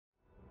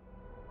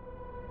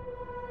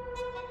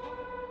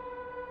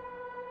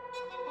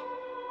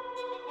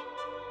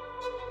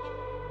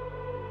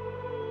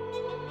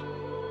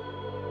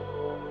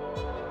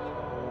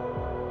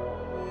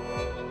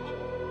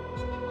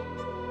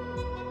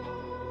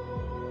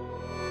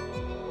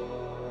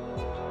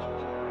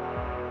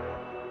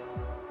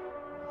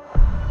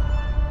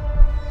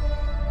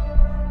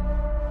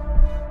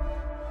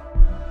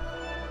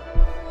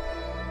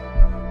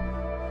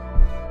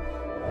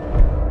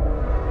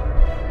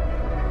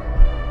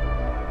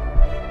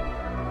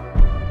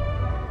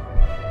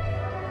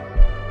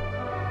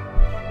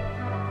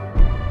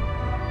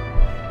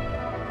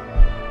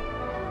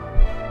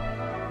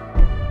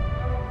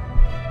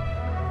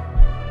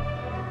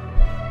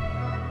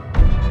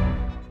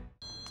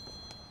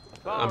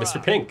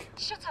Mr. Pink.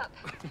 Shut up.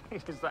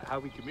 Is that how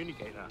we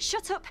communicate now?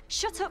 Shut up.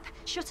 Shut up.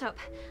 Shut up.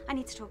 I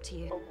need to talk to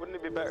you. Oh, wouldn't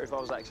it be better if I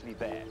was actually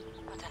there?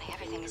 Oh, Danny,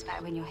 everything is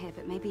better when you're here,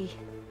 but maybe...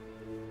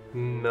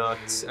 Not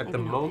at the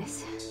maybe not moment.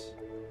 this.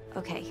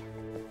 Okay.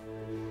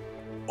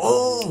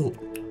 Oh!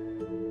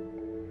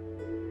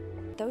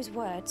 Those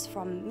words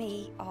from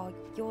me are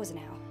yours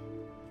now.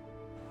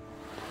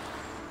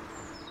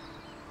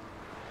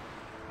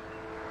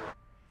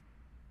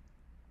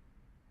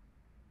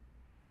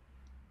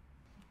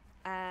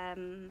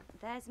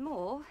 There's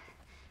more,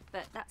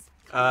 but that's...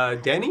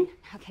 Danny?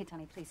 Okay,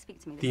 Danny, please speak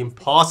to me. The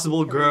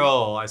impossible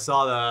girl. I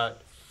saw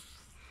that.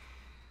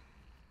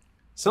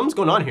 Something's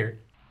going on here.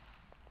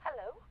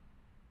 Hello?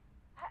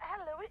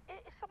 Hello, is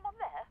someone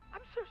there?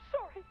 I'm so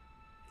sorry.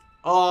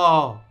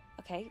 Oh.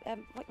 Okay,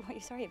 what are you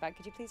sorry about?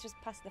 Could you please just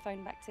pass the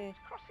phone back to...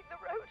 Crossing the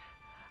road.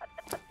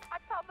 I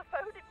found the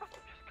phone. It must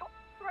have just got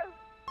thrown.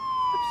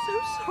 I'm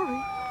so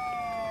sorry.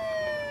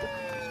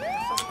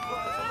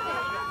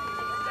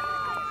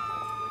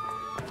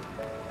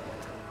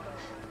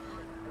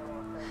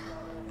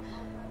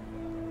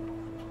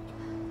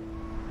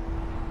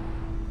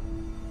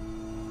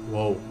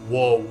 Whoa,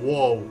 whoa,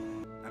 whoa.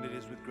 And it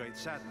is with great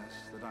sadness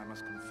that I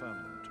must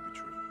confirm them to be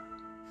true.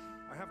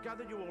 I have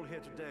gathered you all here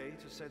today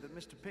to say that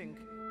Mr. Pink,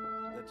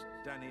 that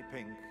Danny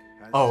Pink,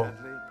 has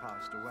sadly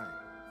passed away.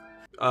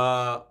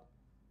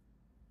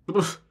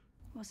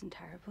 Wasn't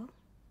terrible.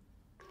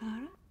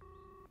 Clara?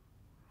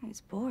 It was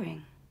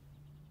boring.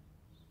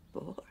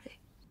 Boring.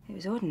 It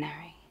was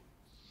ordinary.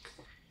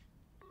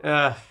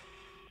 Oh,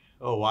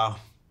 wow.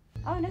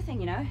 Oh, nothing,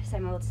 you know.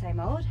 Same old,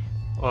 same old.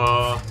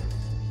 Well,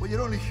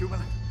 you're only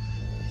human.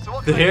 So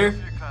what the can I hair? do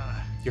for you,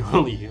 Clara? You're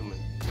only human.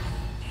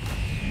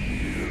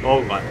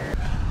 Oh, my.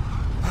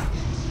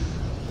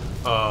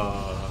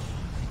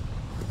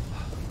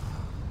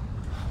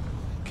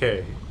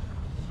 Okay.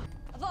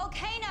 A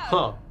volcano!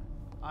 Huh.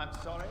 I'm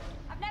sorry.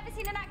 I've never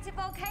seen an active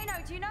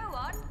volcano. Do you know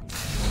one?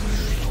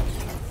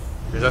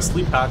 Here's that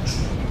sleep patch.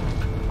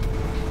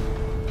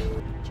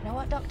 Do you know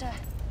what, Doctor?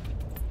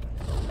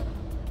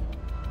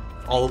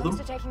 All of When it them? comes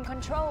to taking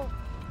control,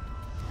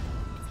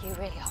 you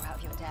really are out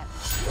of your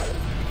depth.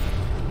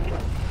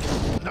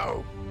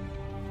 No.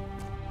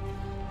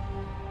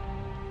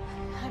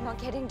 I'm not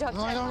kidding, Doctor.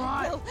 No, you're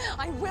right.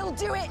 I will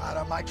do it.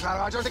 Clara, my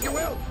Clara, I don't think you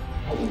will.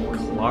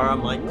 Clara,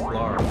 my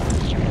Clara.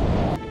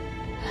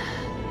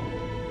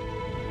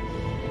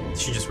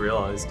 She just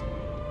realized.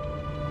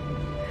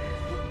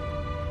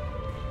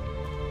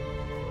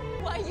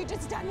 Why are you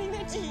just standing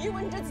there? Do you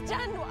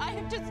understand what I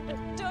have just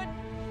done?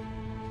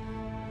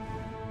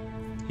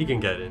 He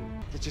can get in.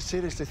 Did you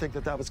seriously think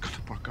that was going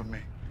to work on me?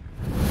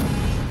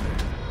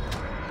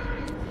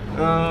 I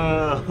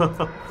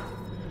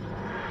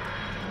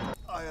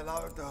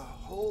allowed the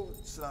whole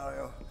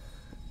scenario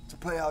to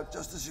play out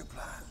just as you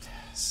planned.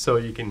 So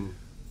you can...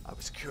 I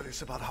was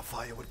curious about how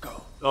far you would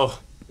go. Oh,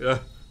 yeah.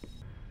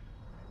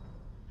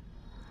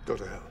 Go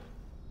to hell.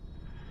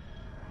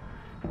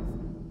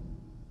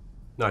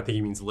 No, I think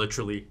he means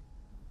literally.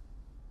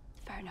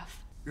 Fair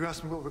enough. You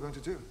asked me what we're going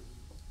to do.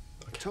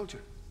 I told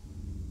you.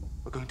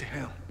 We're going to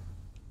hell.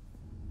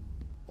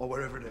 Or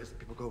wherever it is that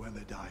people go when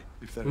they die.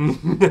 If there is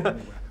anywhere.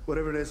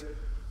 Whatever it is,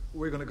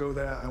 we're going to go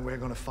there and we're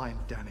going to find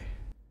Danny.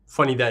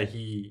 Funny that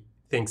he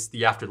thinks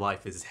the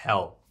afterlife is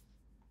hell.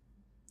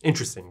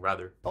 Interesting,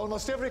 rather.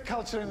 Almost every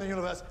culture in the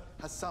universe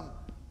has some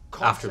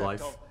concept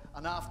Afterlife. of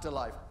an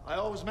afterlife. I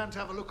always meant to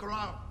have a look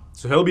around.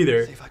 So he'll be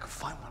there. See if I could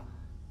find one.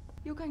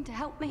 You're going to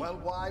help me? Well,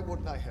 why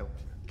wouldn't I help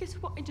you? Guess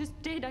what I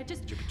just did?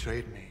 You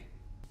betrayed me.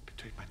 You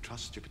betrayed my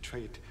trust. You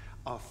betrayed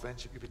our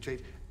friendship. You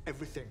betrayed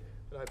everything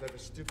that I've ever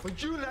stood for.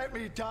 You let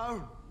me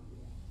down.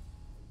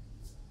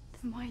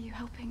 Then why are you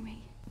helping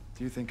me?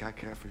 Do you think I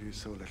care for you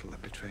so little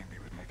that betraying me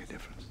would make a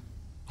difference?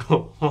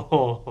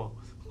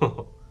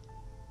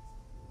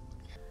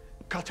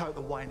 Cut out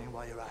the whining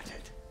while you're at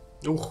it.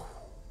 Ooh.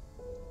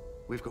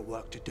 We've got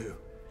work to do.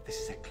 This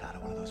is it, Clara,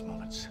 one of those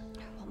moments.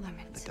 What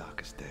moment? The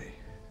darkest day.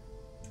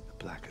 The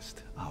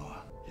blackest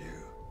hour.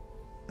 You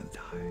and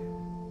I.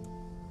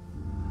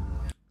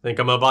 I think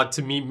I'm about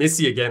to meet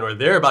Missy again, or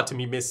they're about to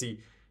meet Missy.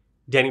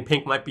 Danny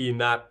Pink might be in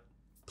that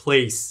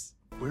place.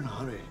 We're in a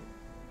hurry.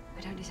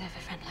 I don't deserve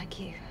a friend like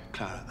you.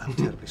 Clara, I'm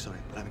terribly sorry,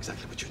 but I'm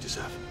exactly what you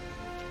deserve.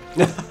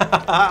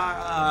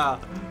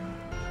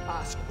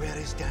 Ask, where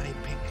is Danny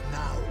Pink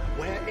now?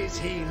 Where is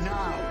he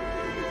now?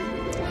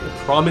 The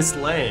promised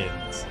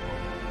land,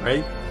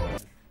 right?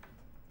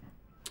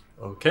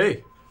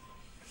 Okay.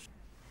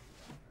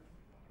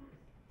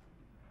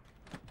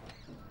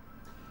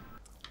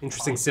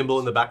 Interesting symbol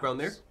in the background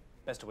there.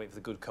 Best to wait for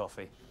the good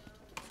coffee.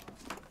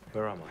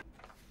 Where am I?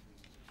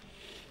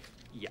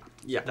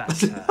 Yeah.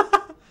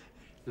 That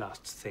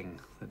last thing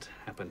that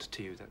happened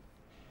to you that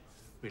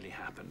really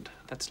happened.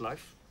 That's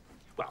life.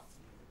 Well,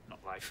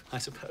 not life, I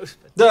suppose.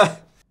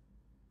 But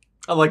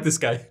I like this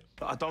guy.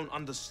 I don't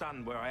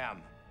understand where I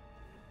am.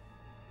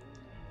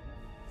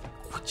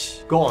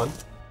 Go on.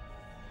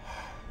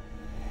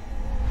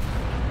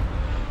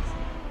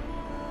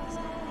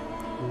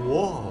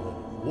 Whoa,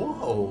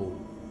 whoa.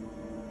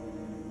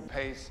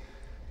 Pace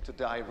to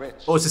die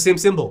rich. Oh, it's the same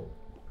symbol.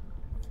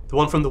 The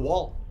one from the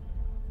wall.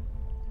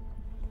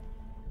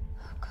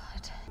 Oh,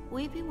 God.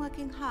 We've been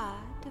working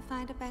hard to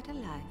find a better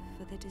life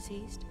for the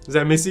deceased. Is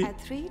that Missy? At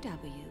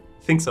 3W,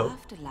 Think so.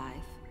 afterlife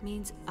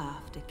means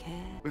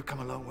aftercare. We've come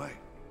a long way.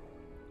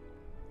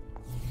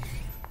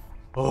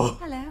 Oh.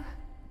 Hello.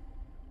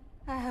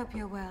 I hope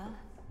you're well.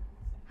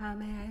 How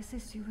may I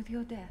assist you with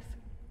your death?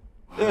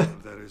 Well,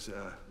 there is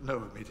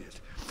no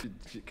immediate.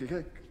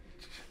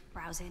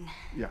 Browsing.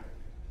 Yeah,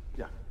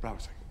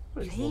 browsing.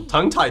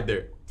 Tongue-tied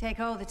there. Take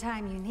all the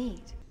time you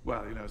need.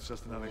 Well, you know, it's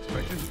just an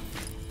unexpected.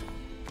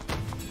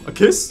 A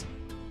kiss?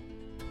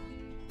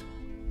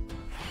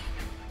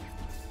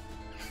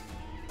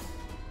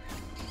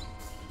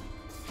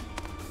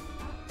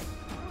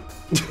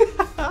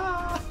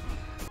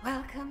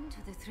 Welcome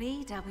to the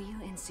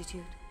 3W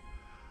Institute.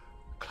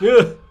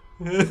 Yeah.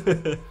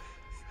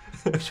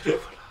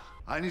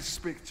 I need to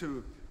speak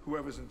to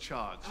whoever's in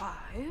charge.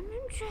 I'm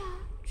in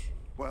charge.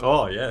 Well,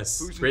 Oh, yes.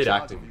 who's Great in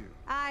charge acting. of you?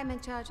 I'm in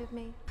charge of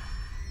me.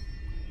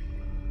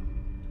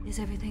 Is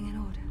everything in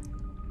order?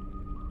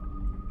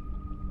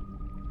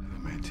 Who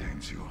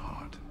maintains your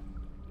heart?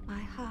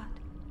 My heart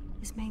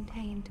is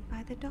maintained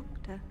by the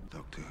doctor.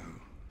 Doctor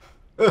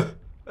Who?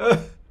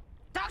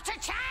 Dr.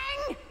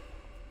 Chang!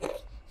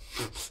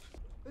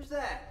 Who's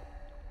there?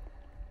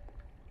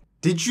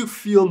 Did you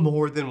feel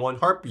more than one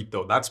heartbeat,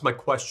 though? That's my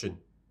question.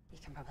 You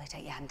can probably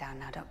take your hand down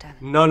now, Doctor.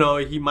 No,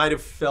 he might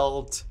have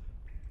felt...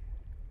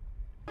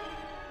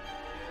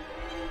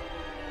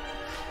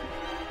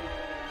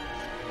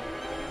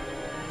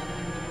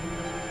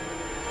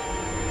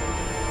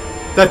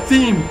 That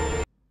theme!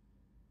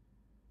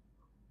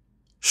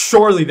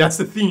 Surely that's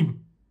the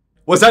theme.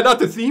 Was that not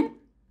the theme?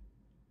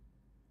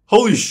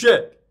 Holy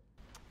shit.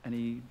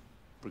 Any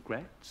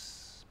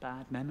regrets?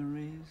 Bad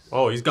memories?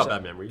 Oh, he's got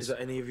bad memories. Is that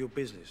any of your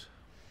business?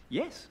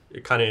 Yes.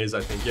 It kind of is,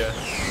 I think, yeah.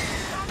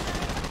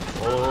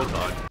 Oh,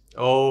 God.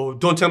 Oh,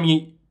 don't tell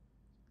me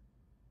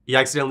he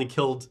accidentally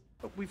killed...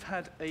 But we've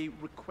had a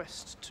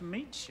request to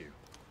meet you.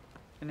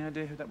 Any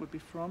idea who that would be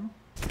from?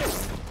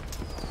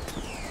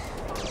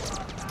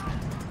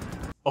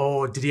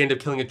 Oh, did he end up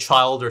killing a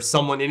child or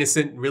someone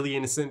innocent, really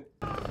innocent?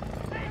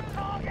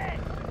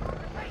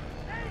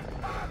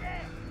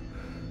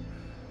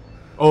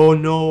 Oh,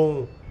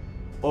 no.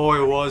 Oh,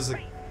 it was...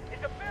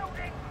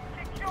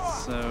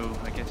 So,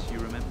 I guess you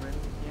remember him?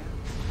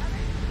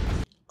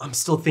 Yeah? I'm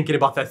still thinking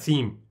about that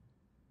theme.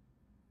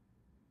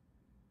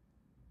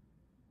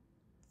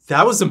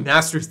 That was the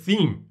Master's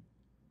theme.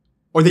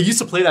 Or they used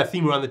to play that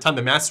theme around the time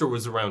the Master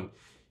was around.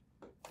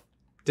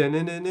 The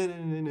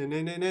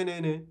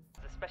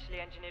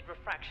specially engineered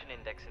refraction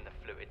index in the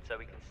fluid so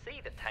we can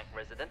see the tank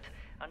resident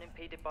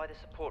unimpeded by the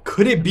support.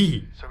 Could it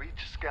be? So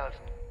each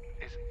skeleton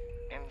is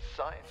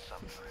inside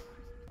something.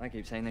 I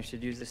keep saying they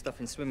should use this stuff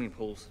in swimming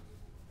pools.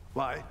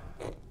 Why?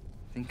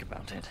 Think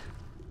about it.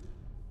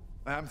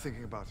 I am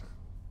thinking about it.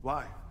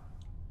 Why?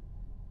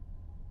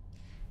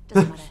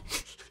 Doesn't matter.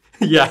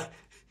 Yeah.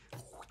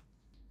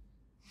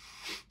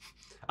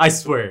 I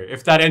swear,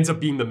 if that ends up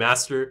being the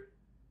Master...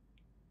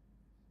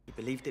 He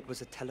believed it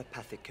was a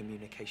telepathic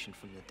communication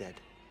from the dead.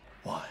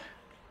 Why?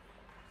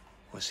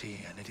 Was he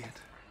an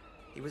idiot?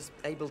 He was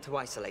able to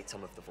isolate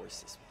some of the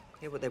voices,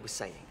 hear what they were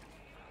saying.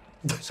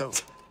 So,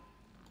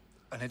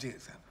 an idiot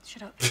then?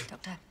 Shut up,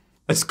 Doctor.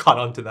 I just caught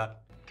on to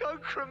that.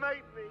 Don't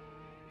cremate me!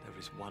 There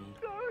is one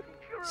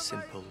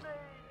simple,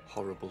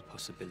 horrible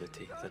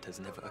possibility that has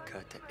never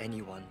occurred to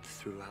anyone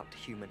throughout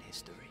human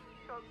history.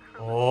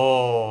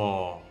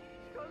 Oh.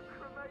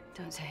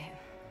 Don't say it.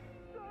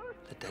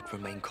 The dead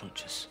remain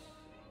conscious.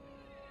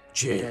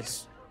 The dead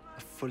Jeez.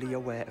 are fully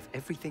aware of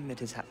everything that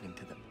is happening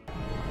to them.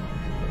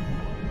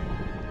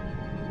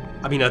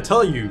 I mean, I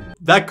tell you,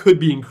 that could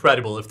be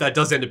incredible if that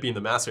does end up being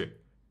the Master.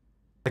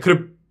 That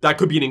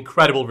could be an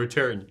incredible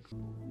return.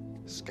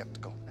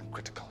 Skeptical and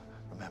critical.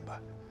 Remember,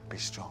 be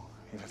strong,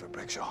 even if it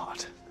breaks your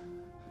heart.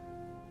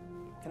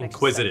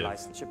 Inquisitive.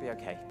 License should be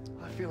okay.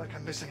 I feel like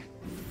I'm missing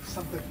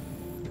something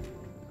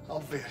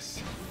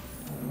obvious.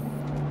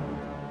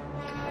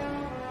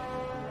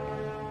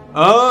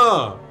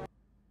 Ah!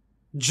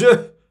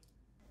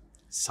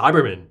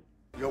 Cyberman.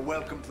 Your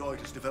welcome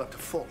droid has developed a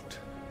fault.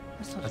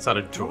 That's not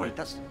a droid.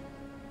 That's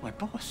my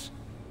boss.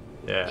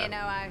 Yeah. You know,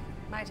 I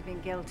might have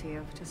been guilty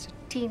of just a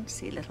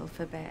teensy little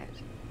forbid.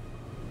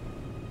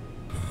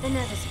 The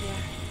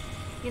nervosphere.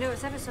 You know,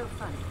 it's ever so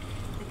funny.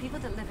 The people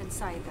that live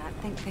inside that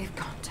think they've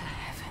gone to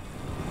heaven.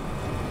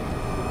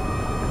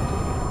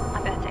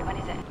 I better take, what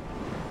is it?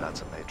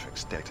 That's a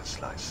matrix data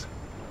slice.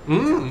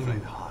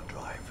 Mmm. Hard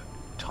drive.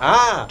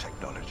 Ah.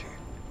 Technology.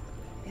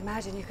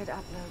 Imagine you could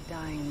upload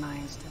dying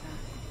minds to that.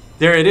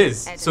 There it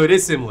is. So it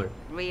is similar.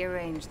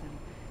 Rearrange them.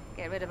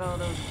 Get rid of all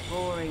those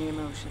boring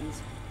emotions.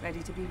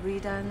 Ready to be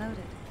re-downloaded.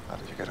 How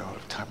did you get hold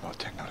of Time Lord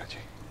technology?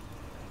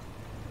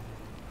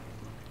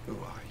 Who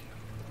are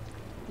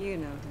you? You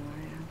know who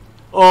I am.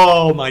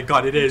 Oh my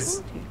god, it I is.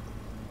 told you.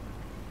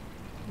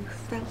 You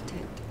felt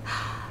it.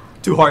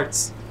 2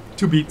 hearts.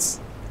 2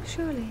 beats.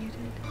 Surely you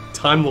did.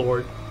 Time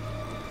Lord.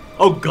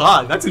 Oh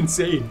god, that's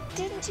insane.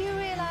 Didn't you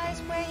realize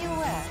where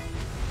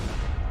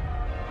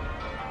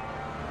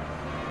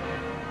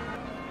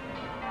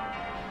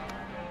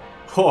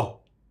Oh.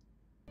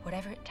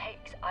 Whatever it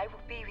takes, I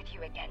will be with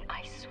you again,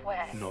 I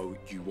swear. No,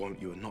 you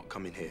won't. You are not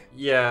coming here.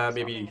 Yeah, Stop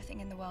maybe. anything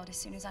in the world as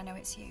soon as I know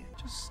it's you.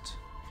 Just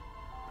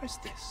press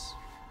this.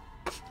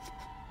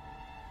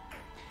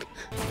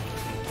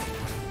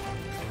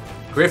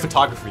 Great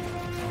photography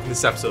in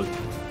this episode.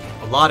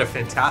 A lot of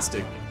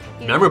fantastic,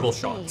 memorable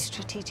shots. The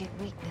strategic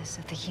weakness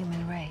of the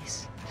human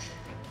race.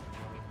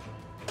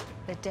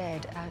 The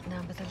dead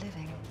outnumber the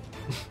living.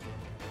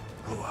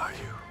 Who are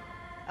you?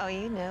 Oh,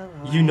 you know.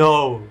 You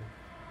know.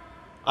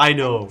 I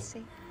know.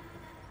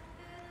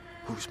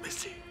 Who's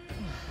Missy?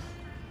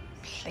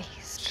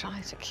 Please try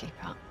to keep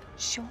up.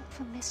 Short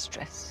for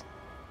mistress.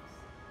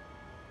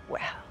 Well,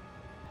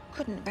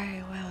 couldn't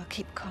very well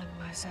keep calling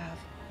myself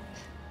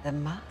the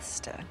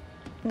master.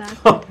 No.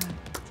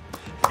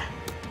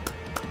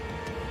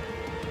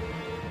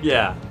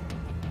 Yeah.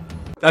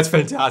 That's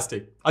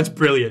fantastic. That's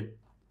brilliant.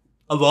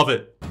 I love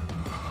it.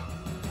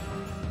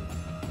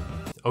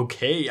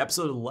 Okay,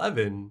 episode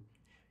 11.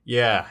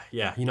 Yeah.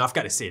 You know, I've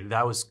got to say,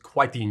 that was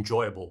quite the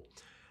enjoyable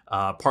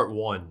part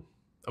one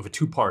of a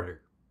two-parter.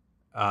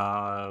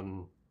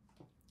 And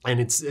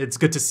it's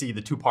good to see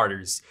the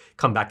two-parters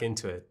come back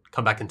into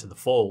the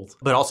fold.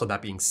 But also,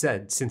 that being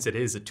said, since it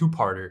is a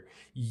two-parter,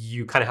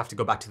 you kind of have to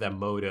go back to that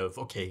mode of,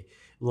 okay,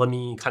 let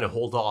me kind of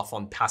hold off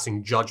on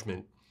passing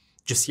judgment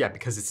just yet,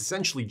 because it's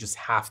essentially just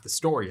half the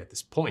story at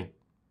this point,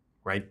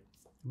 right?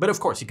 But of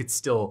course, you could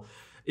still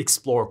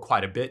explore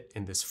quite a bit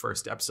in this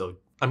first episode.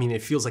 I mean,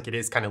 it feels like it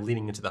is kind of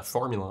leaning into that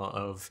formula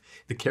of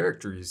the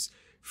characters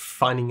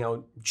finding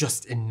out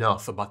just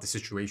enough about the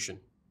situation,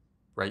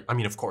 right? I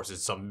mean, of course,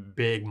 there's some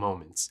big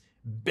moments,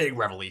 big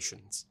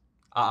revelations.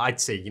 I'd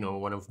say, you know,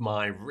 one of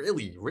my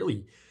really,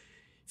 really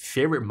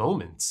favorite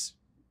moments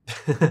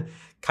kind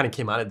of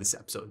came out of this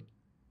episode,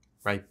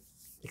 right?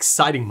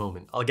 Exciting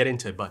moment. I'll get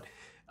into it, but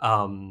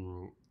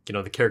you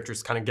know, the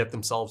characters kind of get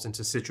themselves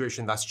into a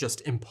situation that's just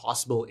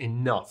impossible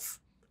enough,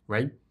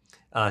 right?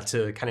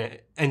 To kind of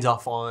end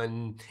off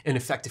on an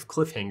effective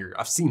cliffhanger.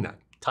 I've seen that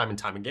time and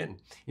time again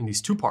in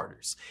these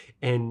two-parters.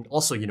 And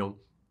also, you know,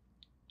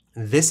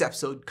 this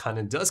episode kind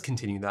of does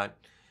continue that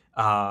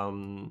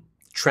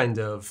trend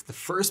of the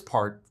first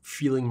part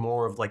feeling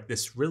more of like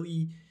this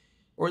really,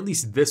 or at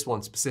least this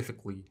one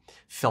specifically,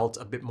 felt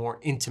a bit more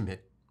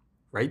intimate,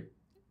 right?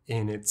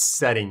 In its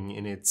setting,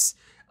 in its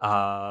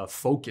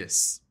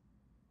focus.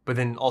 But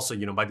then also,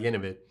 you know, by the end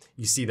of it,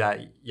 you see that,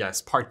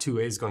 yes, part two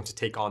is going to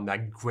take on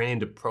that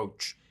grand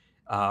approach,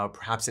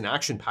 perhaps an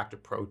action-packed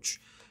approach,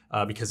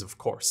 because of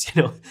course,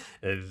 you know,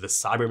 the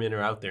Cybermen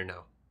are out there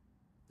now.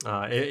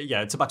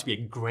 It's about to be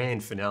a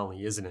grand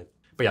finale, isn't it?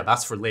 But yeah,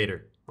 that's for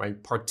later,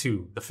 right? Part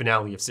two, the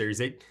finale of Series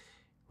 8.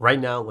 Right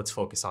now, let's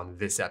focus on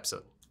this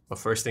episode. But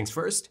first things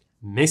first,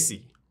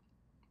 Missy.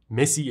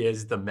 Missy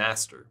is the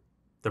master,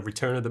 the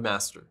return of the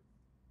master.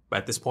 But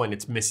at this point,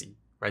 it's Missy,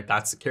 right?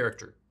 That's the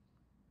character.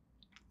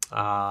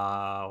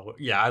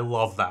 I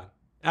love that.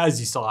 As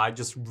you saw, I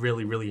just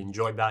really, really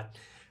enjoyed that.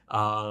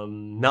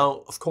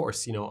 Now, of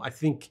course, you know, I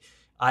think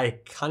I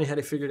kind of had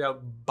it figured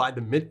out by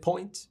the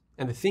midpoint.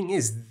 And the thing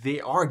is,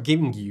 they are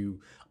giving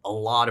you a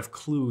lot of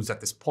clues at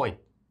this point,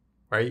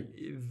 right?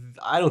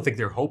 I don't think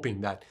they're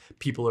hoping that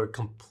people are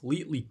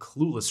completely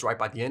clueless right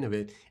by the end of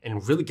it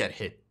and really get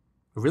hit,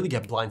 really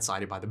get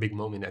blindsided by the big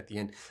moment at the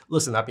end.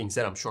 Listen, that being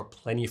said, I'm sure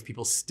plenty of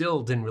people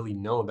still didn't really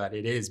know that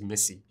it is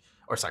Missy.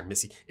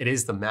 It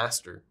is the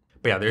master.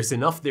 But yeah, there's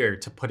enough there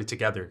to put it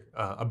together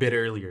a bit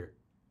earlier,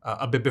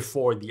 a bit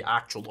before the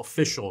actual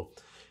official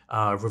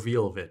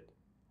reveal of it,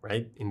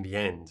 right? In the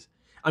end.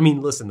 I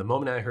mean, listen, the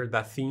moment I heard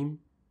that theme,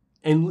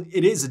 and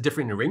it is a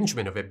different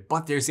arrangement of it,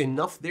 but there's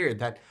enough there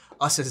that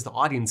us as the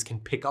audience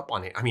can pick up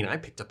on it. I mean, I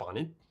picked up on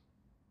it.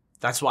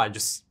 That's why I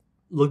just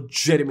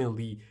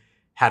legitimately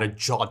had a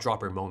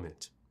jaw-dropper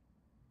moment,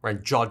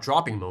 right?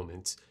 Jaw-dropping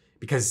moment,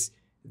 because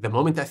the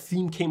moment that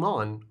theme came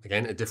on,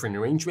 again, a different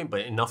arrangement,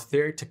 but enough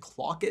there to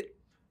clock it,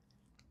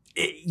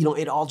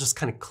 it all just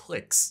kind of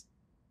clicks.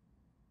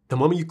 The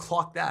moment you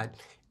clock that,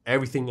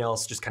 everything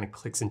else just kind of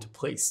clicks into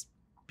place.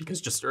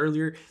 Because just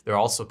earlier, they're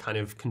also kind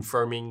of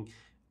confirming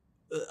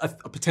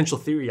a potential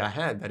theory I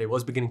had that it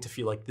was beginning to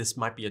feel like this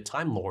might be a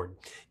Time Lord,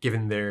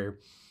 given their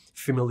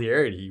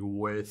familiarity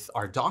with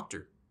our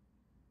Doctor,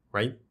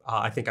 right?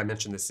 I think I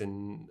mentioned this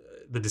in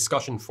the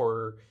discussion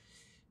for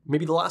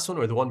maybe the last one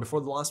or the one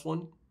before the last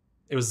one.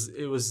 It was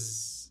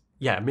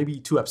maybe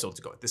 2 episodes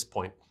ago at this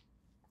point,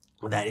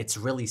 that it's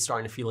really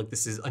starting to feel like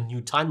this is a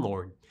new Time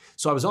Lord.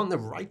 So I was on the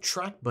right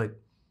track, but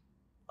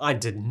I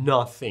did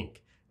not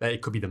think that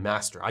it could be the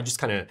Master. I just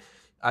kind of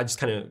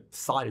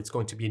thought it's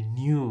going to be a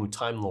new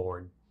Time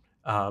Lord.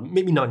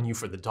 Maybe not new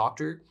for the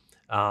Doctor,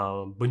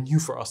 but new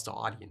for us, the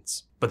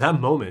audience. But that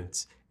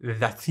moment,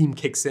 that theme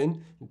kicks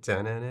in.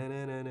 Man,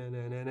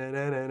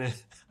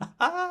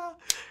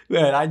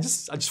 I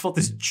just felt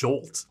this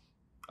jolt.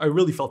 I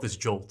really felt this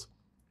jolt,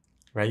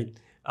 right?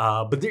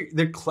 But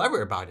they're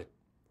clever about it,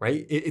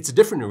 right? It's a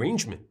different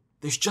arrangement.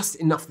 There's just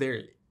enough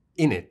there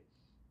in it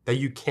that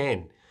you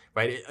can,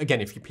 right? Again,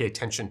 if you pay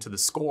attention to the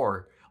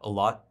score a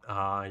lot.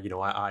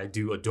 I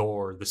do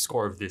adore the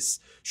score of this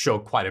show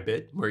quite a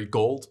bit. Murray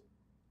Gold,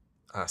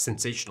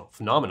 sensational,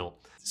 phenomenal.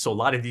 So a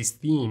lot of these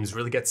themes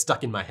really get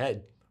stuck in my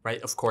head,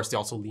 right? Of course, they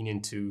also lean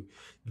into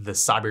the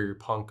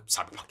cyberpunk.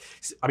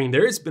 I mean,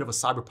 there is a bit of a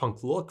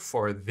cyberpunk look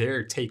for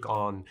their take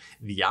on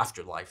the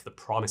afterlife, the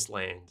promised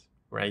land,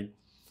 right?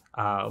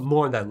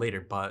 More on that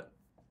later, but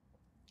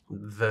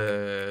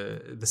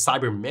the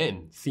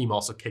Cybermen theme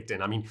also kicked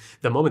in. I mean,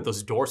 the moment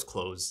those doors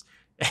close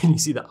and you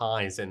see the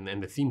eyes and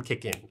the theme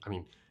kick in, I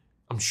mean,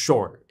 I'm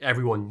sure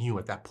everyone knew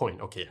at that point,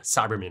 okay,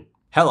 Cybermen.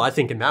 Hell, I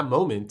think in that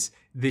moment,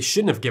 they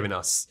shouldn't have given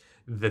us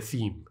the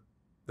theme,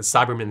 the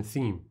Cybermen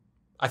theme.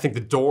 I think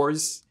the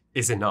doors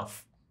is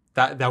enough.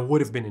 That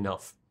would have been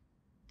enough,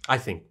 I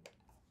think.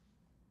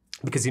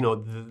 Because,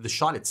 the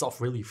shot itself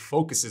really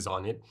focuses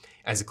on it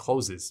as it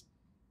closes,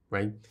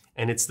 right?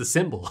 And it's the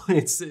symbol.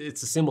 It's a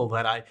symbol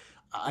that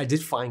I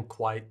did find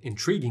quite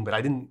intriguing, but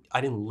I didn't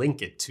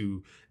link it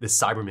to the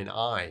Cyberman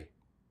eye,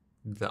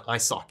 the eye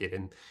socket.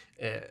 And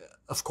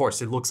of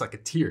course, it looks like a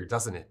tear,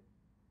 doesn't it?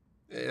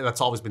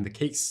 That's always been the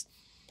case.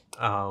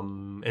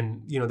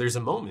 And there's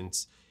a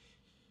moment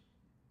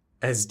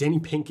as Danny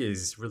Pink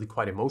is really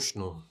quite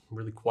emotional,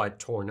 really quite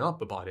torn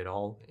up about it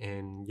all.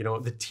 And,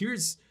 the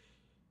tears,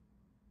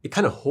 it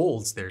kind of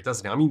holds there,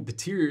 doesn't it? I mean, the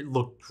tear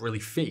looked really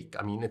fake.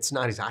 I mean, it's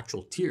not his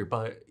actual tear,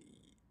 but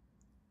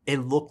it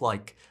looked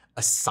like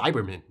a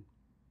Cyberman,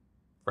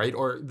 right?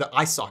 Or the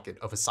eye socket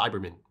of a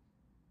Cyberman,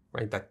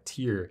 right? That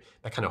tear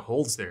that kind of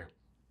holds there.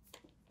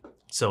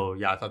 So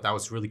yeah, I thought that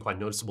was really quite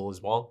noticeable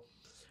as well.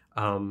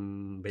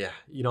 But yeah,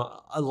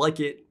 I like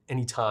it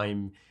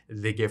anytime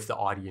they give the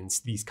audience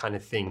these kind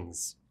of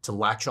things to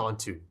latch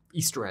onto,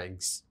 Easter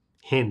eggs,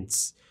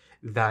 hints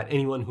that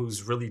anyone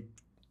who's really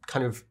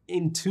kind of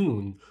in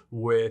tune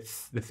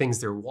with the things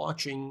they're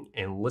watching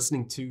and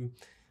listening to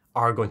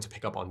are going to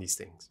pick up on these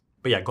things.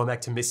 But yeah, going back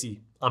to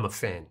Missy, I'm a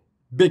fan,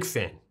 big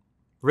fan,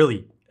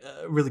 really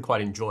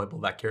quite enjoyable,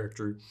 that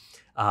character,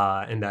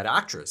 and that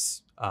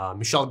actress,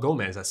 Michelle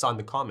Gomez. I saw in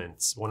the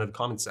comments, one of the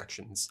comment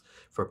sections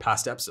for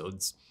past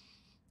episodes.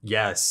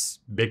 Yes,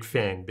 big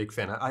fan.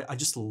 I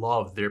just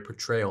love their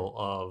portrayal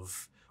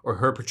of, or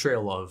her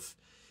portrayal of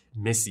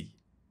Missy.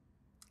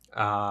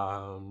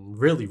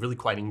 Really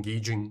quite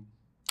engaging.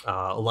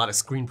 A lot of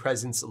screen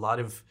presence, a lot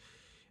of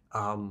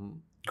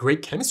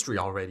great chemistry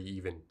already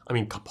even. I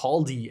mean,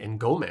 Capaldi and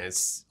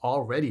Gomez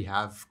already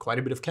have quite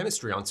a bit of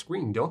chemistry on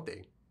screen, don't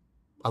they?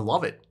 I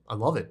love it.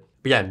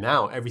 But yeah,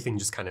 now everything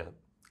just kind of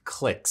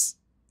clicks.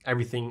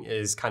 Everything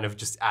is kind of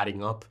just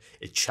adding up.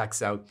 It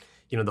checks out.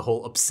 The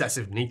whole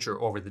obsessive nature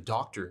over the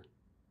doctor,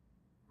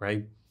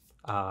 right?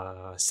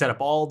 Set up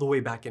all the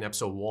way back in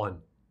episode 1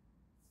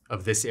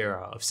 of this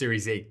era of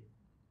series 8.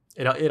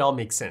 It all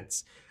makes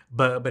sense.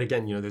 But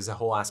again, there's a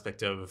whole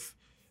aspect of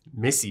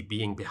Missy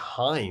being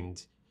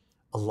behind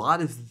a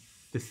lot of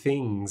the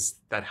things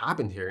that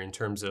happened here in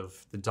terms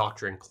of the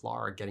doctor and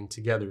Clara getting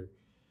together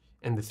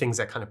and the things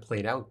that kind of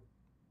played out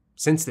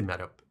since they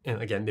met up.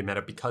 And again, they met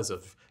up because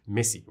of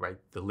Missy, right?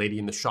 The lady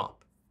in the shop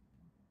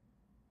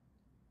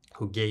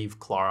who gave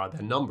Clara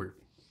that number.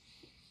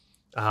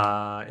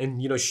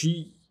 And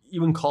she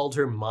even called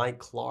her My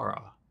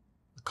Clara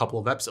a couple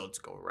of episodes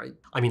ago, right?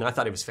 I mean, I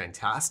thought it was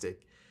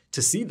fantastic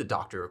to see the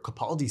doctor,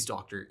 Capaldi's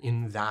doctor,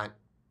 in that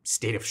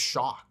state of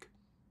shock,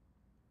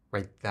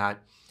 right?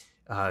 That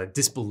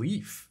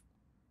disbelief,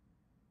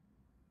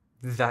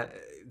 that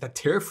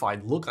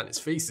terrified look on his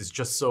face is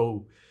just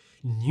so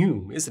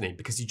new, isn't it?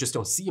 Because you just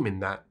don't see him in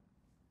that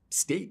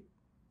state.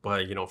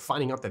 But,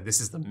 finding out that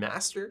this is the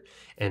master,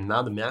 and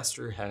now the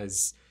master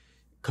has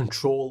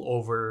control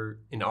over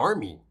an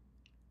army,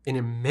 an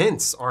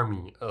immense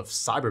army of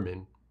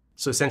Cybermen.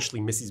 So essentially,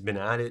 Missy's been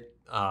at it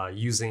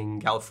using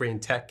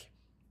Gallifreyan tech,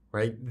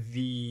 right?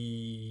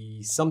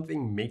 The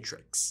something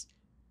matrix,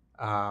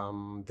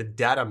 the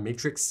data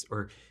matrix,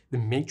 or the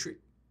matrix,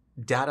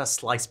 data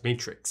slice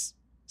matrix,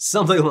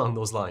 something along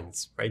those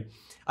lines, right?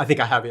 I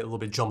think I have it a little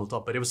bit jumbled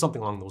up, but it was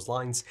something along those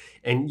lines.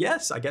 And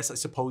yes, I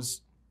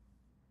suppose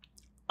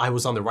I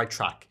was on the right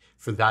track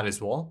for that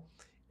as well.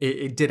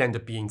 It did end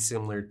up being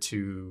similar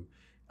to,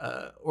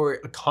 or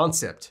a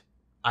concept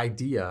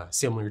idea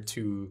similar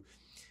to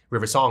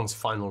River Song's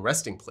final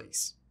resting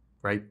place,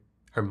 right?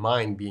 Her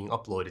mind being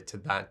uploaded to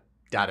that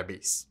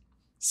database.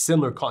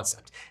 Similar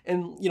concept.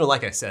 And,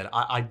 like I said,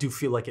 I do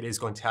feel like it is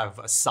going to have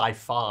a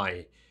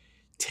sci-fi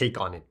take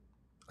on it,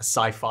 a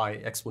sci-fi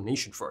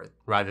explanation for it,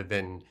 rather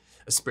than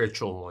a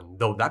spiritual one.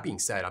 Though that being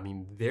said, I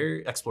mean,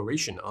 their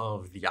exploration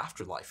of the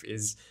afterlife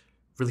is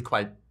really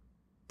quite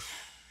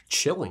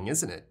chilling,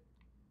 isn't it?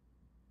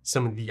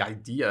 Some of the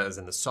ideas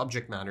and the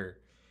subject matter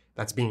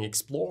that's being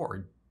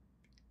explored,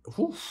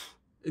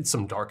 it's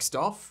some dark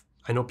stuff.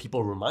 I know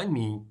people remind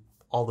me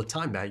all the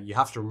time that you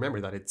have to remember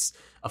that it's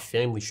a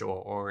family show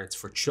or it's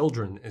for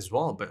children as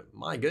well. But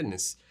my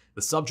goodness,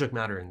 the subject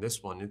matter in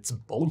this one, it's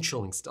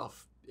bone-chilling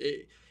stuff.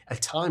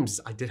 At times,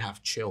 I did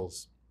have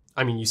chills.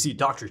 I mean, you see,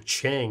 Dr.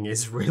 Chang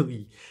is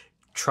really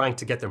trying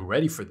to get them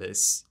ready for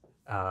this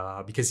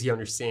because he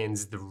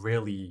understands the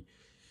really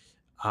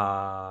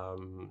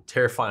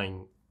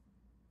terrifying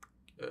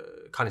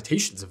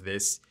connotations of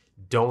this,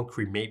 don't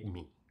cremate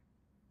me.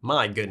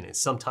 My goodness,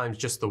 sometimes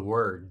just the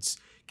words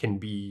can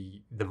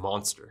be the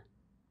monster,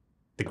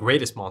 the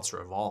greatest monster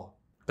of all.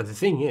 But the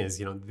thing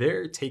is,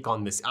 their take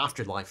on this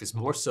afterlife is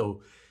more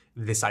so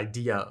this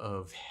idea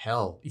of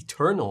hell,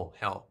 eternal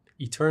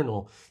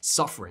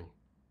suffering.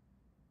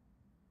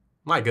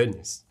 My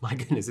goodness,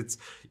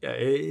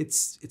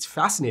 it's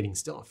fascinating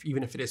stuff,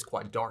 even if it is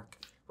quite dark,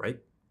 right?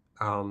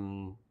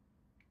 To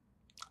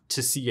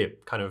see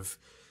it kind of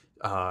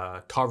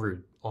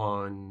covered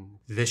on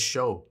this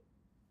show.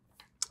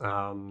 But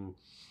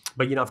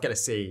I've got to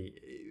say,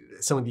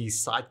 some of these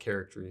side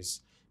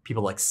characters,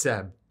 people like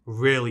Seb,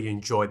 really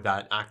enjoyed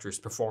that actor's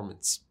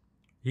performance.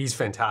 He's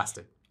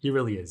fantastic. He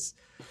really is.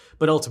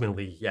 But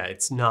ultimately, yeah,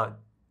 it's not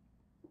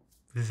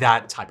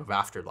that type of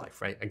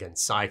afterlife, right? Again,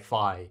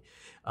 sci-fi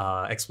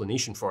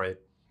explanation for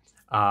it.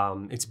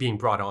 It's being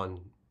brought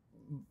on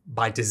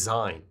by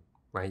design,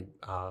 right?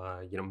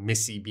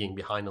 Missy being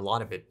behind a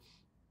lot of it,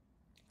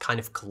 kind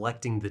of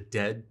collecting the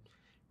dead,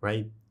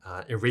 right?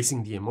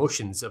 Erasing the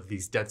emotions of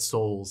these dead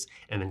souls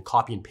and then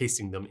copy and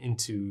pasting them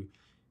into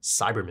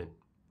Cybermen,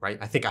 right?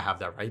 I think I have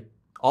that right.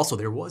 Also,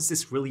 there was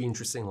this really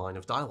interesting line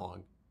of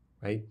dialogue,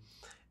 right?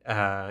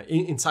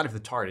 Inside of the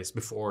TARDIS,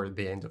 before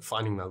they end up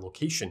finding that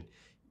location,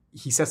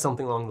 he says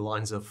something along the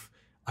lines of,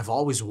 I've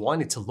always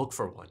wanted to look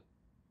for one,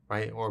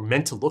 right? Or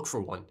meant to look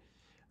for one,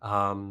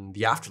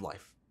 the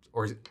afterlife,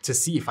 or to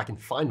see if I can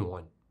find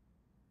one.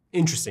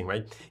 Interesting,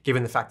 right?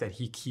 Given the fact that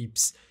he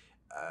keeps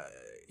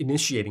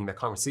initiating that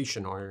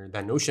conversation or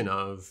that notion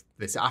of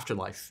this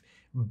afterlife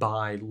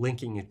by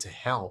linking it to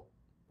hell,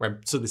 right?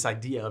 So this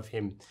idea of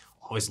him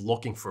always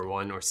looking for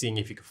one or seeing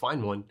if he could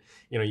find one,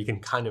 you can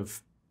kind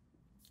of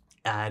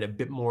add a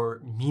bit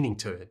more meaning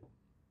to it,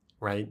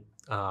 right?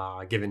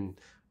 Given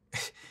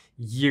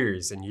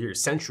years and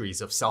years, centuries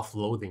of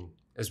self-loathing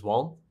as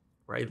well,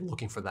 right?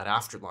 Looking for that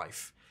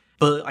afterlife.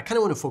 But I kind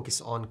of want to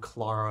focus on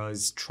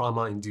Clara's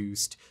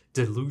trauma-induced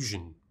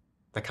delusion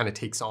that kind of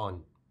takes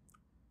on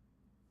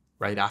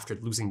right after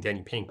losing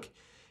Danny Pink.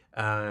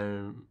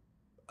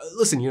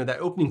 Listen, that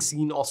opening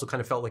scene also kind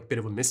of felt like a bit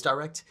of a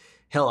misdirect.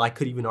 Hell, I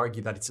could even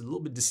argue that it's a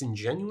little bit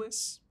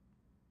disingenuous,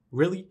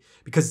 really,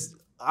 because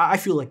I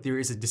feel like there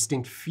is a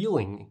distinct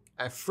feeling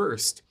at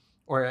first,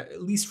 or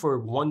at least for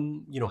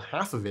one,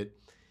 half of it,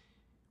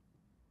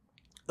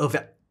 of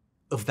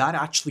that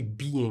actually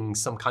being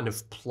some kind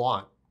of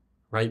plot,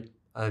 right?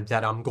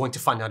 That I'm going to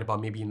find out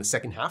about maybe in the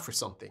second half or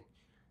something.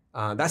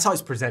 That's how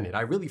it's presented.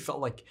 I really felt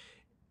like,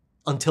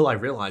 until I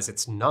realized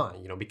it's not,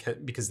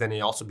 because then it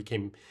also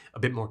became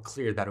a bit more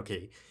clear that,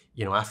 okay,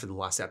 after the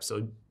last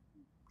episode,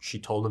 she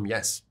told him,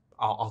 yes,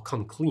 I'll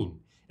come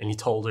clean. And he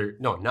told her,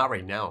 no, not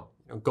right now.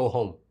 Go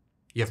home.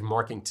 You have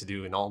marking to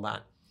do and all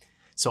that.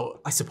 So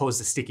I suppose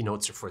the sticky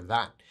notes are for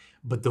that.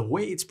 But the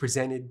way it's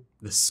presented,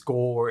 the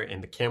score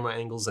and the camera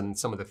angles and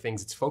some of the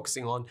things it's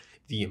focusing on,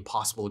 the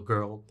impossible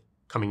girl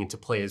coming into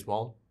play as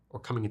well, or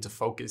coming into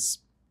focus,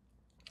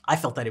 I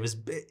felt that it was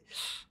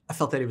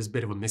a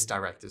bit of a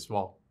misdirect as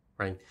well.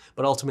 Right?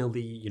 But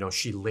ultimately,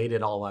 she laid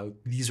it all out.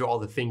 These are all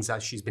the things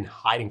that she's been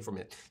hiding from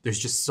it. There's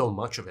just so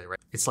much of it, right?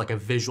 It's like a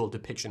visual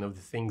depiction of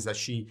the things that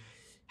she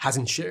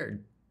hasn't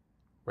shared,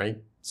 right?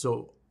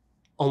 So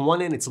on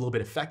one end, it's a little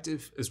bit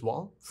effective as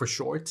well, for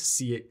sure, to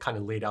see it kind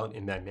of laid out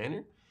in that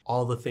manner.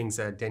 All the things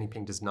that Danny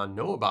Pink does not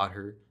know about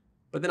her.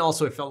 But then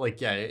also it felt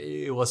like, yeah,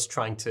 it was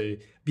trying to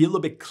be a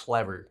little bit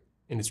clever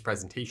in its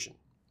presentation,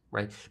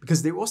 right?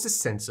 Because there was this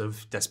sense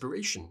of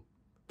desperation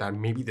that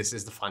maybe this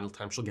is the final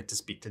time she'll get to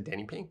speak to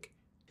Danny Pink,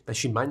 that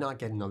she might not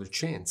get another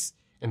chance,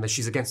 and that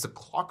she's against the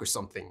clock or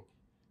something.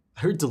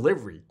 Her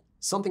delivery,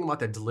 something about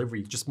that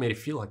delivery just made it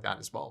feel like that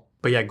as well.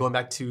 But yeah, going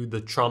back to the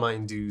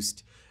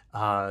trauma-induced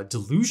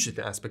delusion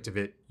aspect of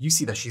it, you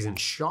see that she's in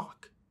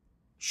shock.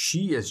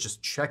 She is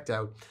just checked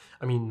out.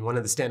 I mean, one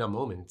of the standout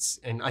moments,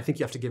 and I think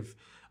you have to give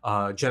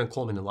Jenna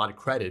Coleman a lot of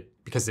credit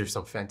because there's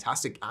some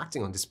fantastic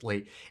acting on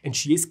display, and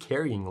she is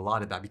carrying a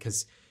lot of that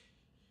because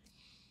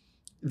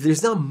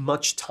there's not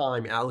much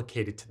time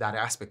allocated to that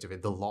aspect of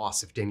it, the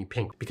loss of Danny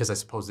Pink, because I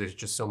suppose there's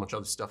just so much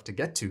other stuff to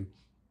get to.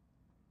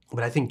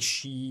 But I think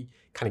she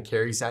kind of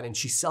carries that and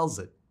she sells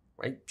it,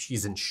 right?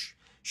 She's in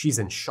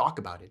shock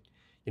about it.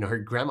 Her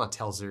grandma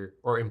tells her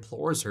or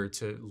implores her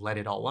to let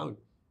it all out.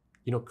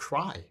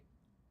 Cry.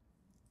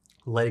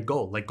 Let it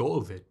go. Let go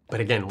of it.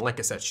 But again, like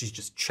I said, she's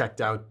just checked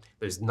out.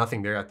 There's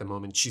nothing there at the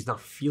moment. She's not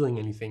feeling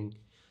anything.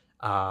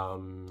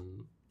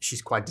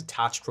 She's quite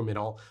detached from it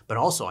all. But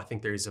also, I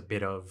think there's a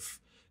bit of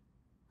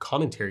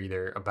commentary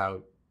there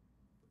about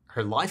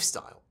her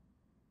lifestyle,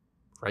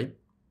 right?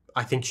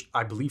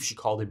 I believe she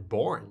called it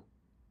boring.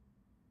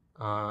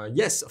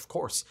 Yes, of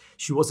course,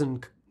 she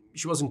wasn't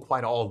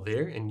quite all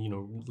there,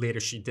 and later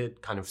she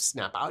did kind of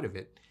snap out of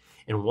it.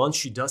 And once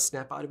she does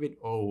snap out of it,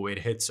 oh, it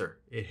hits her.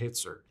 It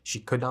hits her. She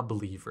could not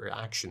believe her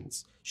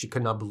actions. She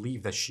could not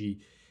believe that she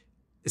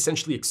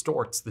essentially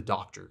extorts the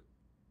doctor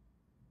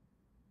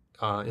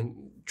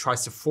and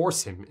tries to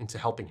force him into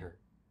helping her,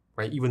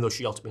 right? Even though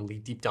she ultimately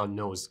deep down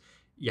knows,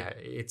 yeah,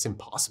 it's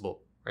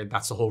impossible, right?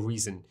 That's the whole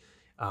reason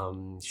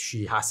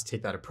she has to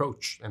take that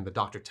approach. And the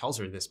doctor tells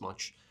her this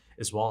much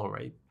as well,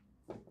 right?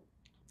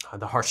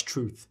 The harsh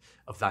truth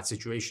of that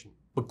situation.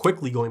 But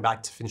quickly going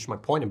back to finish my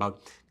point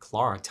about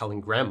Clara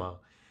telling Grandma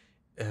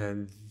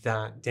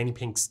that Danny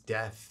Pink's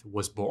death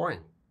was boring.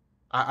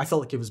 I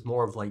felt like it was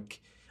more of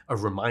like a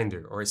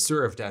reminder, or it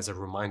served as a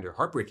reminder,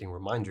 heartbreaking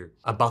reminder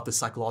about the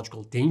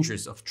psychological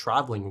dangers of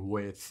traveling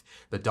with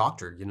the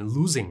doctor,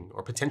 losing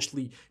or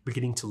potentially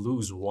beginning to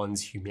lose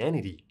one's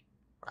humanity.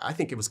 I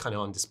think it was kind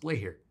of on display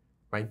here,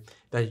 right?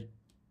 That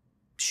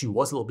she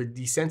was a little bit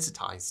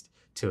desensitized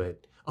to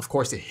it. Of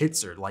course, it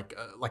hits her like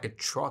a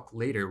truck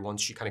later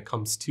once she kind of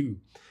comes to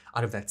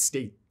out of that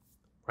state,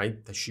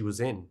 right, that she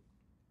was in.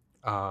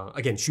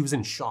 Again, she was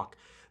in shock.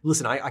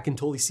 Listen, I can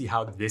totally see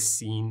how this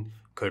scene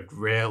could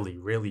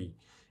really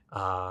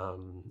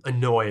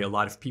annoy a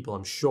lot of people.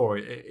 I'm sure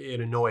it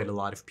annoyed a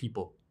lot of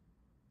people.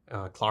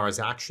 Clara's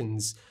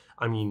actions,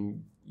 I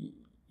mean,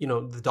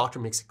 the doctor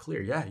makes it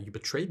clear, yeah, you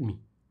betrayed me.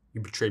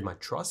 You betrayed my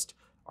trust,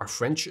 our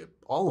friendship,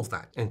 all of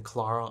that. And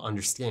Clara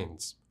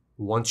understands.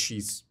 Once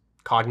she's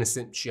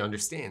cognizant, she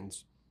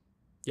understands.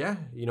 Yeah,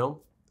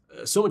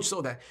 so much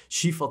so that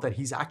she felt that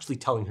he's actually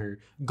telling her,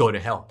 go to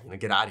hell,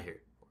 get out of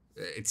here.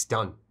 It's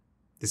done.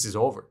 This is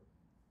over.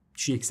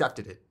 She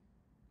accepted it.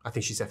 I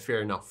think she said,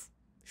 fair enough,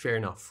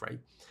 right?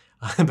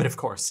 But of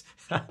course,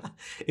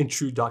 in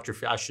true doctor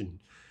fashion,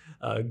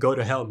 go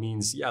to hell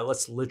means, yeah,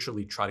 let's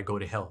literally try to go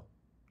to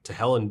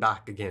hell and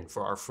back again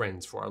for our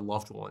friends, for our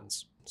loved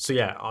ones. So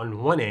yeah,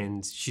 on one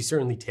end, she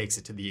certainly takes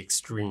it to the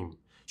extreme.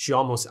 She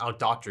almost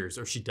out-doctors,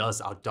 or she does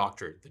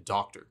out-doctor the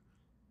doctor.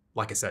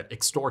 Like I said,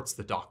 extorts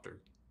the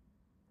doctor,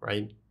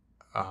 right?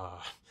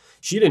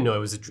 She didn't know it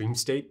was a dream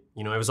state.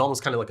 It was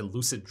almost kind of like a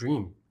lucid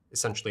dream,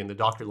 essentially, and the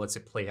doctor lets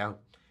it play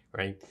out,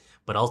 right?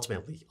 But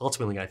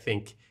ultimately, I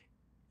think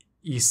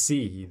you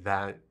see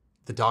that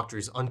the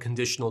doctor's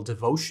unconditional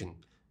devotion,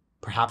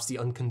 perhaps the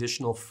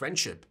unconditional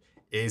friendship,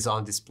 is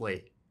on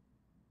display.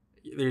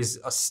 There's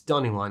a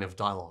stunning line of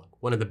dialogue,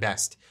 one of the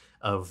best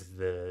of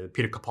the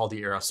Peter Capaldi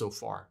era so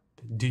far.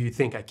 Do you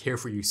think I care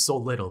for you so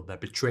little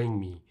that betraying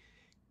me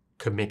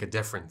could make a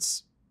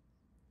difference?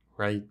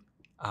 Right?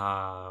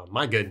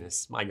 My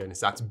goodness,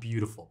 that's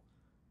beautiful.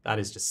 That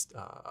is just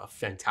a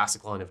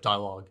fantastic line of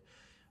dialogue.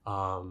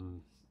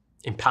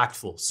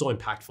 Impactful, so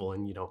impactful.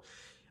 And,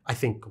 I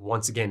think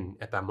once again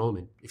at that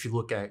moment, if you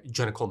look at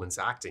Jenna Coleman's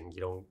acting,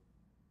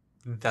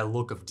 that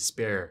look of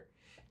despair,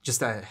 just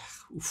that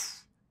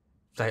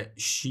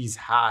she's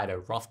had a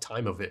rough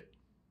time of it,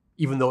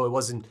 even though it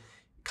wasn't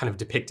kind of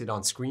depicted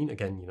on screen.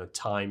 Again,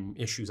 time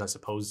issues, I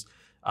suppose,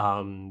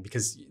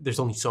 because there's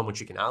only so much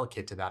you can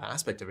allocate to that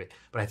aspect of it.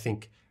 But I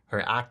think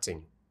her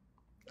acting,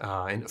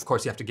 and of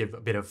course you have to give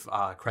a bit of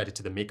credit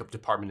to the makeup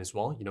department as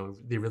well.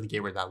 They really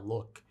gave her that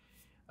look,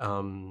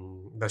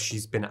 that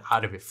she's been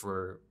out of it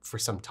for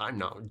some time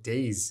now,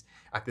 days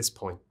at this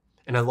point.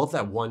 And I love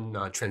that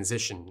one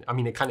transition. I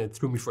mean, it kind of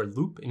threw me for a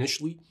loop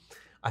initially.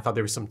 I thought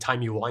there was some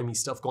timey-wimey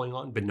stuff going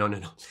on, but no.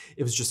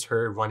 It was just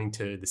her running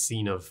to the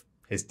scene of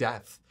his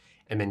death.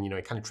 And then,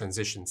 it kind of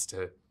transitions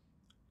to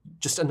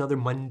just another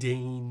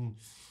mundane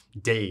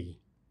day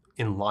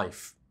in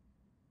life.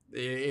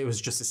 It was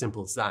just as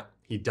simple as that.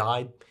 He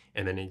died,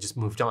 and then it just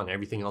moved on.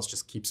 Everything else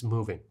just keeps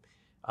moving.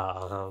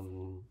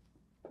 And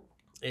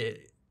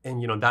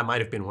that might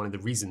have been one of the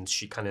reasons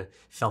she kind of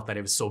felt that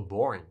it was so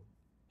boring,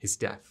 his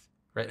death,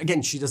 right?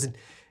 Again, she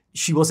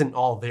wasn't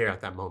all there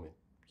at that moment.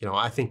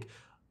 I think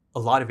a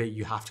lot of it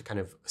you have to kind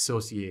of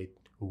associate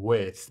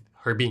with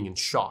her being in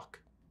shock.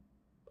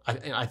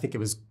 I think it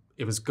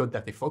was good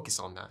that they focus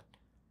on that,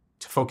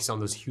 to focus on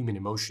those human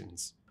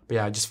emotions. But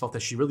yeah, I just felt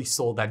that she really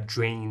sold that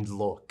drained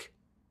look.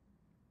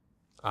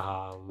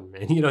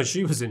 And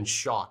she was in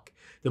shock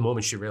the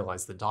moment she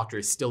realized the doctor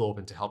is still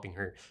open to helping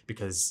her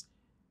because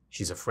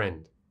she's a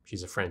friend.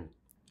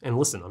 And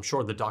listen, I'm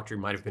sure the doctor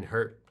might have been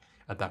hurt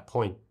at that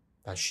point,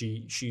 that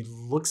she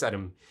looks at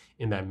him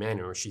in that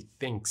manner, or she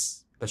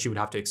thinks that she would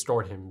have to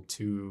extort him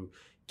to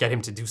get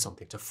him to do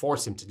something, to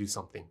force him to do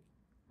something,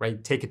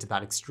 right? Take it to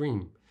that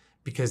extreme,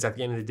 because at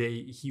the end of the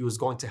day, he was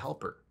going to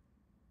help her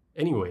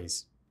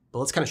anyways. But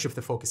let's kind of shift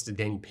the focus to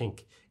Danny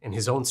Pink and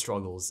his own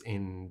struggles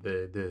in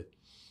the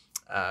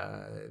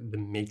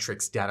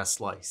Matrix data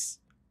slice,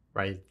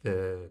 right?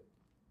 The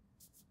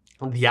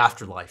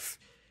afterlife,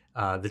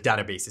 the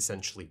database,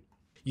 essentially.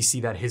 You see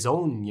that his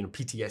own,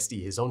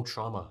 PTSD, his own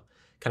trauma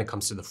kind of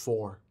comes to the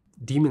fore.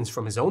 Demons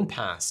from his own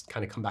past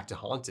kind of come back to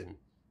haunt him,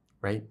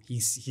 right?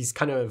 He's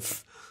kind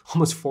of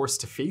almost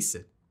forced to face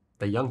it,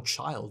 the young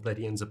child that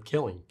he ends up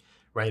killing,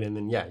 right? And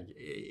then, yeah,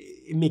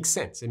 it makes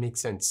sense. It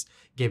makes sense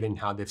given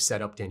how they've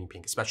set up Danny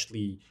Pink,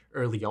 especially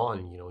early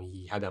on.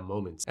 He had that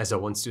moment, as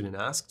one student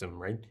asked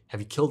him, right? Have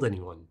you killed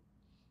anyone?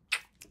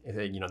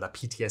 That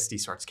PTSD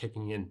starts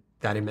kicking in,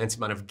 that immense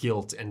amount of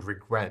guilt and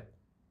regret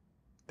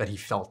that he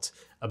felt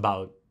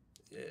about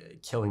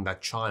killing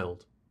that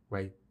child,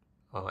 right?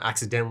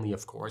 Accidentally,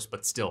 of course,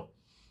 but still,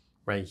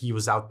 right? He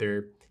was out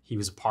there. He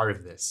was a part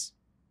of this.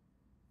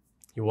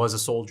 He was a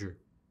soldier,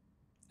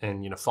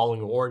 and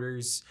following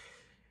orders,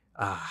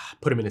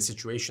 put him in a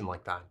situation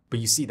like that. But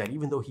you see that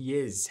even though he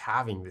is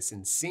having this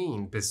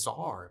insane,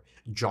 bizarre,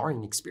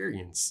 jarring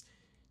experience,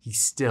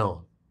 he's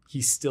still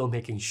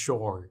making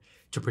sure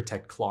to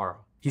protect Clara.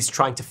 He's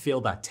trying to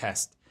fail that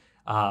test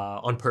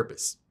on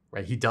purpose,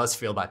 right? He does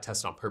fail that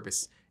test on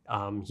purpose.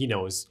 He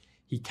knows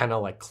he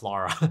cannot let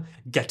Clara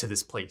get to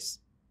this place.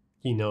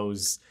 He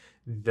knows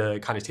the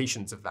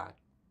connotations of that.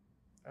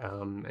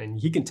 And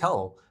he can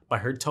tell by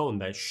her tone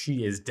that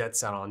she is dead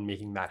set on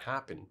making that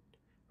happen,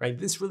 right?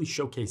 This really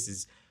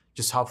showcases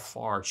just how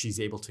far she's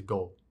able to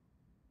go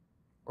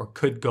or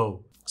could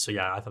go. So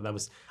yeah, I thought it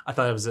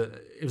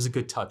was a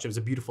good touch. It was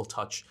a beautiful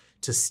touch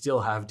to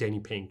still have Danny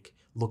Pink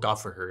look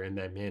out for her in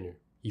that manner.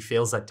 He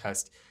fails that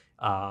test.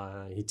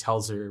 He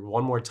tells her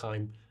one more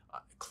time,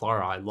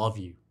 Clara, I love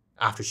you.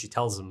 After she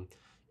tells him,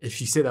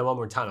 if you say that one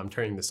more time, I'm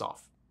turning this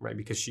off, right?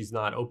 Because she's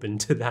not open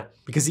to that.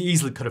 Because he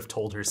easily could have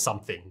told her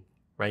something,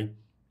 right?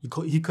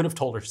 He could have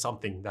told her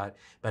something that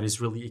is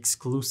really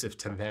exclusive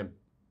to them.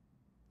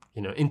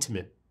 You know,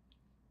 intimate.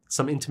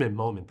 Some intimate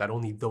moment that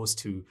only those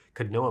two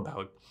could know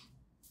about.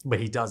 But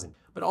he doesn't.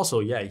 But also,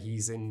 yeah,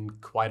 he's in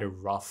quite a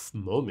rough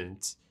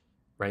moment,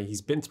 right?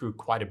 He's been through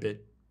quite a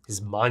bit.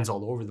 His mind's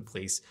all over the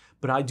place.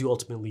 But I do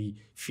ultimately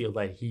feel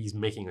that he's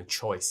making a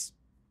choice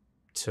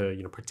to,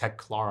 protect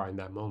Clara in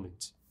that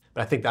moment.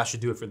 But I think that should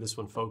do it for this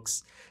one,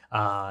 folks.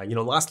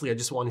 Lastly, I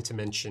just wanted to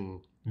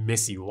mention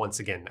Missy once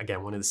again.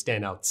 Again, one of the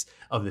standouts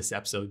of this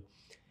episode.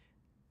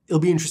 It'll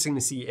be interesting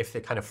to see if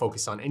they kind of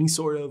focus on any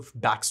sort of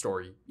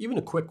backstory, even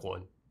a quick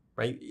one,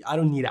 right? I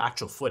don't need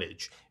actual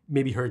footage.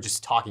 Maybe her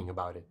just talking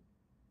about it,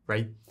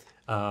 right?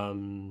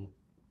 The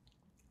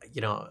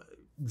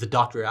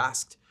doctor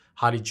asked,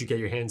 how did you get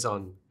your hands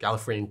on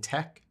Gallifreyan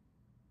tech?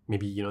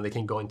 Maybe, they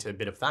can go into a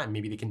bit of that.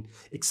 Maybe they can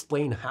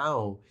explain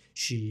how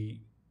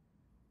she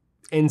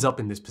ends up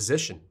in this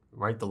position,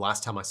 right? The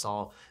last time I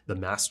saw the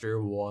Master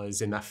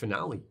was in that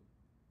finale,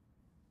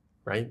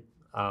 right?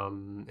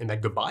 In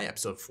that goodbye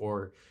episode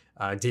for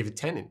David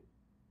Tennant.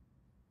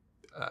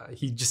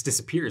 He just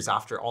disappears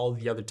after all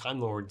the other Time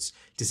Lords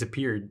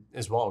disappeared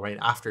as well, right?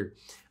 After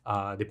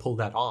they pulled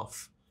that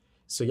off.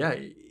 So yeah,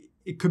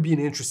 it could be an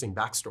interesting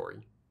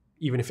backstory,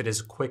 even if it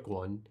is a quick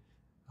one,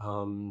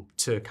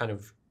 to kind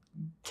of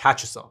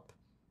catch us up,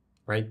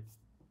 right?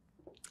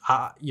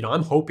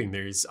 I'm hoping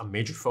there's a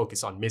major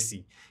focus on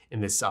Missy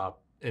in this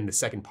in the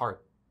second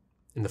part,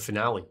 in the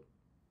finale.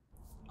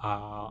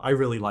 I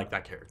really like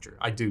that character.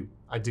 I do.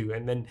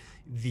 And then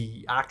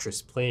the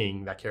actress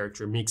playing that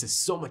character makes it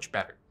so much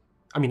better.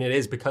 I mean, it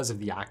is because of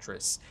the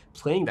actress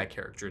playing that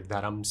character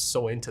that I'm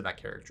so into that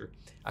character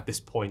at this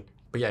point.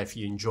 But yeah, if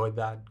you enjoyed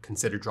that,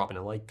 consider dropping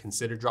a like,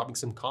 consider dropping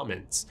some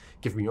comments,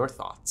 give me your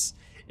thoughts.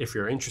 If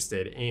you're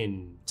interested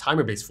in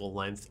timer-based full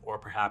length or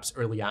perhaps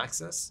early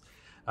access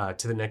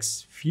to the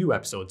next few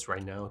episodes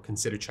right now,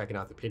 consider checking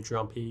out the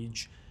Patreon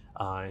page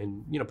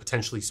and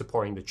potentially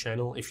supporting the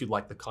channel if you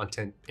like the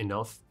content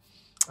enough.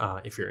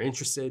 If you're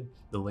interested,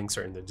 the links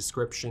are in the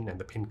description and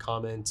the pinned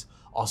comment.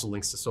 Also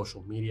links to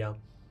social media,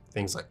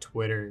 things like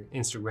Twitter,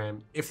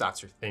 Instagram, if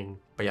that's your thing.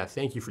 But yeah,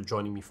 thank you for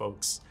joining me,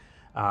 folks.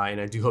 And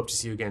I do hope to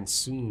see you again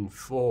soon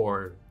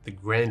for the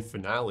grand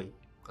finale.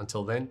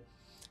 Until then,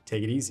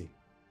 take it easy.